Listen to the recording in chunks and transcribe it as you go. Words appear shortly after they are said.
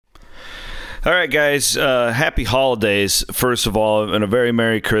All right, guys. Happy holidays, first of all, and a very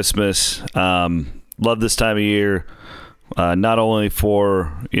Merry Christmas. Love this time of year, not only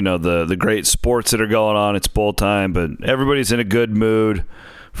for the great sports that are going on. It's bowl time, but everybody's in a good mood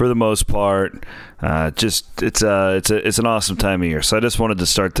for the most part. It's an awesome time of year. So I just wanted to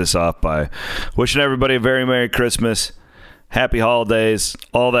start this off by wishing everybody a very Merry Christmas, Happy Holidays,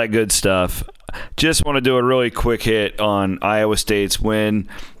 all that good stuff. Just want to do a really quick hit on Iowa State's win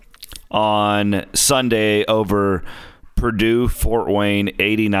on Sunday over Purdue, Fort Wayne,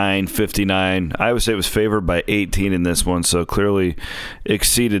 89-59. Iowa State was favored by 18 in this one, so clearly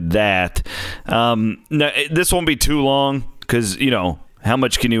exceeded that. Now, this won't be too long because, how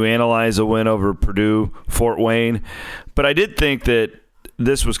much can you analyze a win over Purdue, Fort Wayne? But I did think that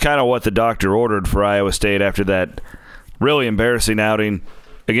this was kind of what the doctor ordered for Iowa State after that really embarrassing outing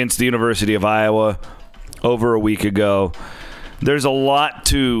against the University of Iowa over a week ago. There's a lot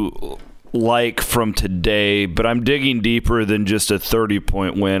to like from today, but I'm digging deeper than just a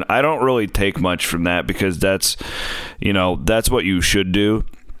 30-point win. I don't really take much from that because that's what you should do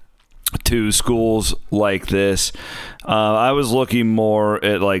to schools like this. I was looking more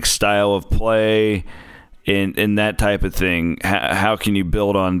at like style of play and that type of thing. How can you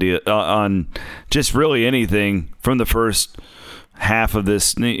build on just really anything from the first half of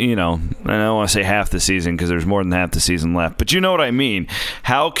this, I don't want to say half the season because there's more than half the season left, but you know what I mean.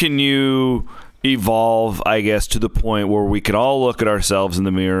 How can you evolve, I guess, to the point where we can all look at ourselves in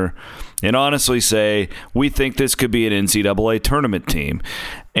the mirror and honestly say, we think this could be an NCAA tournament team?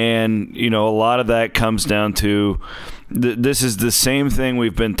 And, a lot of that comes down to this is the same thing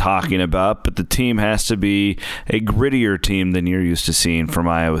we've been talking about, but the team has to be a grittier team than you're used to seeing from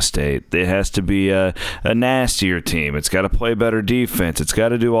Iowa State. It has to be a nastier team. It's got to play better defense. It's got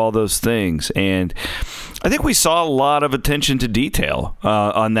to do all those things. And I think we saw a lot of attention to detail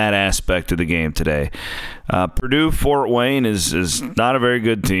on that aspect of the game today. Purdue, Fort Wayne is not a very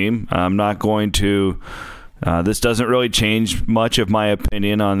good team. I'm not going to... this doesn't really change much of my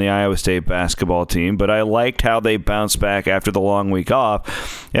opinion on the Iowa State basketball team, but I liked how they bounced back after the long week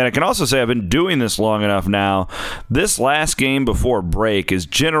off. And I can also say I've been doing this long enough now. This last game before break is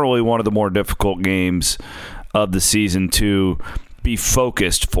generally one of the more difficult games of the season to be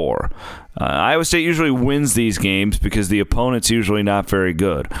focused for. Iowa State usually wins these games because the opponent's usually not very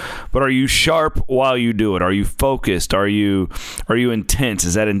good. But are you sharp while you do it? Are you focused? Are you intense?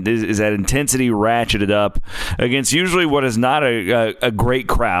 Is that intensity ratcheted up against usually what is not a great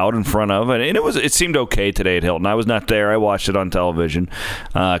crowd in front of? And it seemed okay today at Hilton. I was not there. I watched it on television.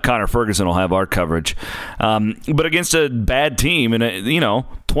 Connor Ferguson will have our coverage. But against a bad team, and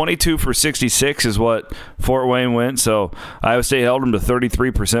 22 for 66 is what Fort Wayne went. So Iowa State held them to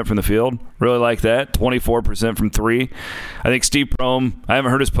 33% from the field. Really like that. 24% from three. I think Steve Prohm, I haven't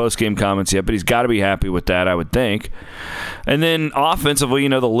heard his post-game comments yet, but he's got to be happy with that, I would think. And then offensively,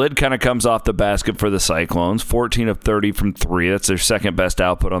 the lid kind of comes off the basket for the Cyclones. 14 of 30 from three. That's their second best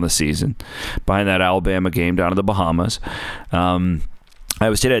output on the season, behind that Alabama game down in the Bahamas.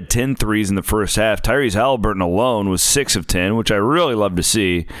 Iowa State had 10 threes in the first half. Tyrese Halliburton alone was 6 of 10, which I really love to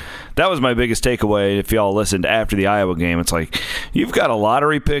see. That was my biggest takeaway. If y'all listened after the Iowa game, it's like, you've got a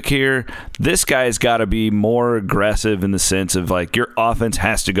lottery pick here. This guy's got to be more aggressive in the sense of, like, your offense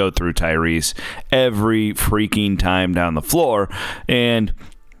has to go through Tyrese every freaking time down the floor. And,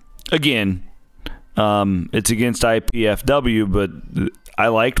 again, it's against IPFW, but I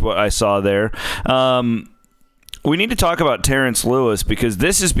liked what I saw there. We need to talk about Terrence Lewis because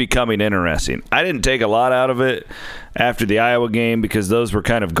this is becoming interesting. I didn't take a lot out of it after the Iowa game because those were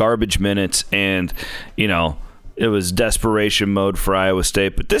kind of garbage minutes and, it was desperation mode for Iowa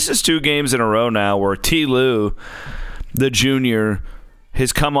State. But this is 2 games in a row now where T. Lue, the junior,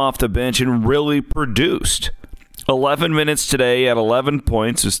 has come off the bench and really produced. 11 minutes today, he had 11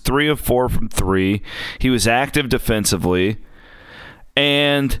 points, was 3 of 4 from 3. He was active defensively.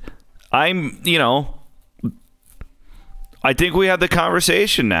 And I think we have the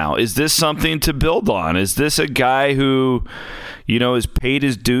conversation now. Is this something to build on? Is this a guy who, has paid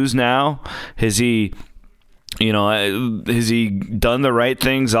his dues now? Has he done the right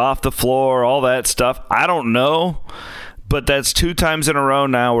things off the floor, all that stuff? I don't know. But that's 2 times in a row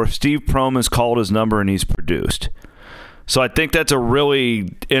now where Steve Prohm has called his number and he's produced. So I think that's a really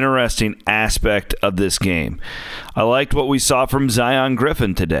interesting aspect of this game. I liked what we saw from Zion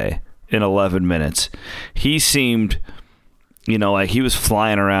Griffin today in 11 minutes. He seemed... like he was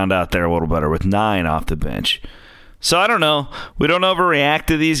flying around out there a little better with 9 off the bench. So I don't know. We don't overreact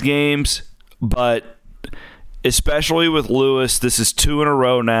to these games, but especially with Lewis, this is 2 in a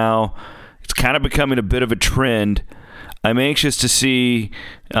row now. It's kind of becoming a bit of a trend. I'm anxious to see,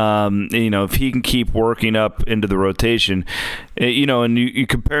 if he can keep working up into the rotation. And you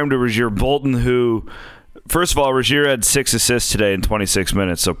compare him to Rasir Bolton, who, first of all, Rasir had 6 assists today in 26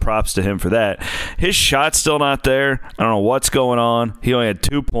 minutes, so props to him for that. His shot's still not there. I don't know what's going on. He only had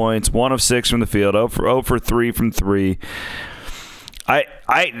 2 points, 1 of 6 from the field, 0 for 3 from 3.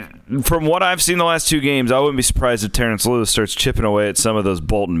 From what I've seen the last 2 games, I wouldn't be surprised if Terrence Lewis starts chipping away at some of those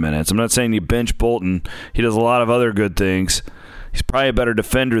Bolton minutes. I'm not saying you bench Bolton. He does a lot of other good things. He's probably a better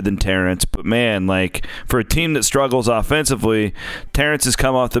defender than Terrence, but man, for a team that struggles offensively, Terrence has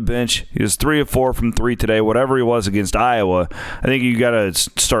come off the bench. He was 3 of 4 from 3 today, whatever he was against Iowa. I think you got to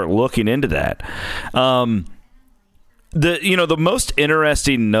start looking into that. The most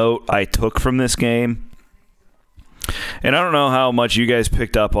interesting note I took from this game, and I don't know how much you guys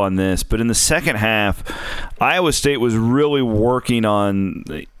picked up on this, but in the second half, Iowa State was really working on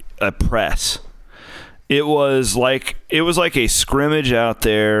a press. It was like a scrimmage out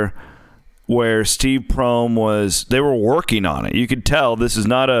there where Steve Prohm they were working on it. You could tell this is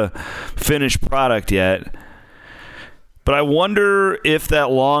not a finished product yet. But I wonder if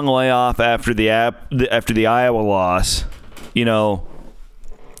that long layoff after the Iowa loss,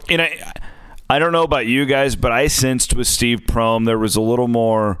 and I don't know about you guys, but I sensed with Steve Prohm there was a little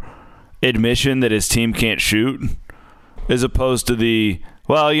more admission that his team can't shoot, as opposed to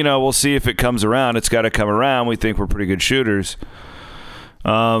we'll see if it comes around. It's got to come around. We think we're pretty good shooters.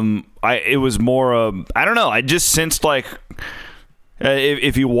 It was more I don't know. I just sensed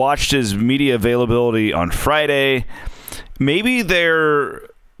if you watched his media availability on Friday, maybe they're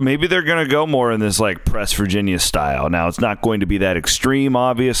going to go more in this press Virginia style. Now, it's not going to be that extreme,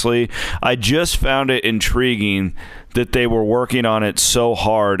 obviously. I just found it intriguing that they were working on it so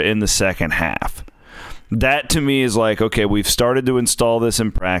hard in the second half. That to me is okay, we've started to install this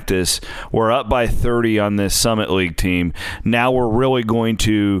in practice. We're up by 30 on this Summit League team. Now we're really going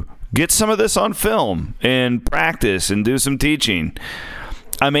to get some of this on film and practice and do some teaching.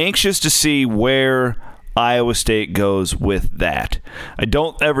 I'm anxious to see where Iowa State goes with that. I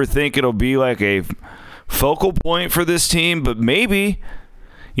don't ever think it'll be a focal point for this team, but maybe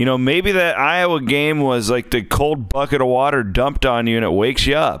that Iowa game was the cold bucket of water dumped on you and it wakes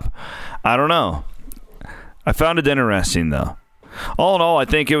you up. I don't know. I found it interesting, though. All in all, I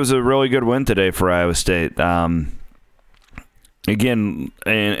think it was a really good win today for Iowa State. Again,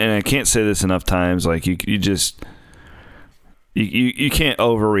 and I can't say this enough times, you can't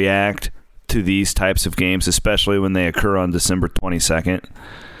overreact to these types of games, especially when they occur on December 22nd.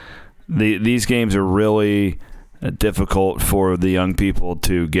 These games are really difficult for the young people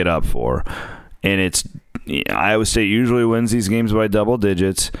to get up for. And Iowa State usually wins these games by double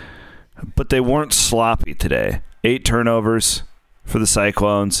digits, but they weren't sloppy today. 8 turnovers for the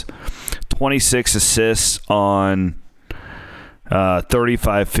Cyclones, 26 assists on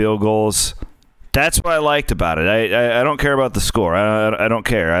 35 field goals. That's what I liked about it. I don't care about the score. I don't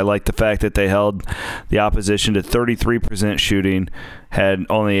care. I like the fact that they held the opposition to 33% shooting, had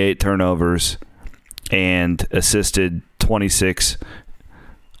only 8 turnovers, and assisted 26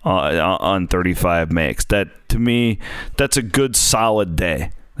 on 35 makes. That, to me, that's a good, solid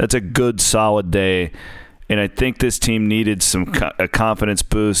day. That's a good, solid day. And I think this team needed a confidence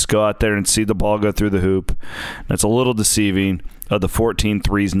boost. Go out there and see the ball go through the hoop. That's a little deceiving. Of the 14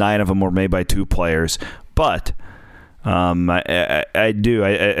 threes, 9 of them were made by 2 players. But I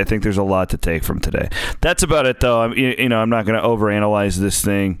think there's a lot to take from today. That's about it, though. I'm not going to overanalyze this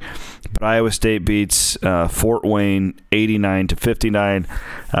thing. But Iowa State beats Fort Wayne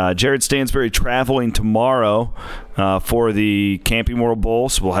 89-59. Jared Stansbury traveling tomorrow for the Camping World Bowl,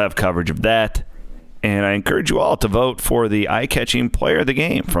 so we'll have coverage of that. And I encourage you all to vote for the eye-catching player of the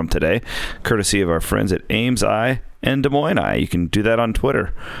game from today, courtesy of our friends at Ames Eye and Des Moines Eye. You can do that on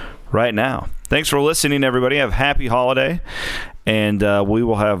Twitter right now. Thanks for listening, everybody. Have a happy holiday, and we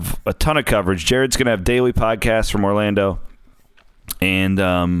will have a ton of coverage. Jared's going to have daily podcasts from Orlando, and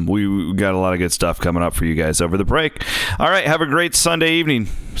we got a lot of good stuff coming up for you guys over the break. All right, have a great Sunday evening,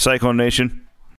 Cyclone Nation.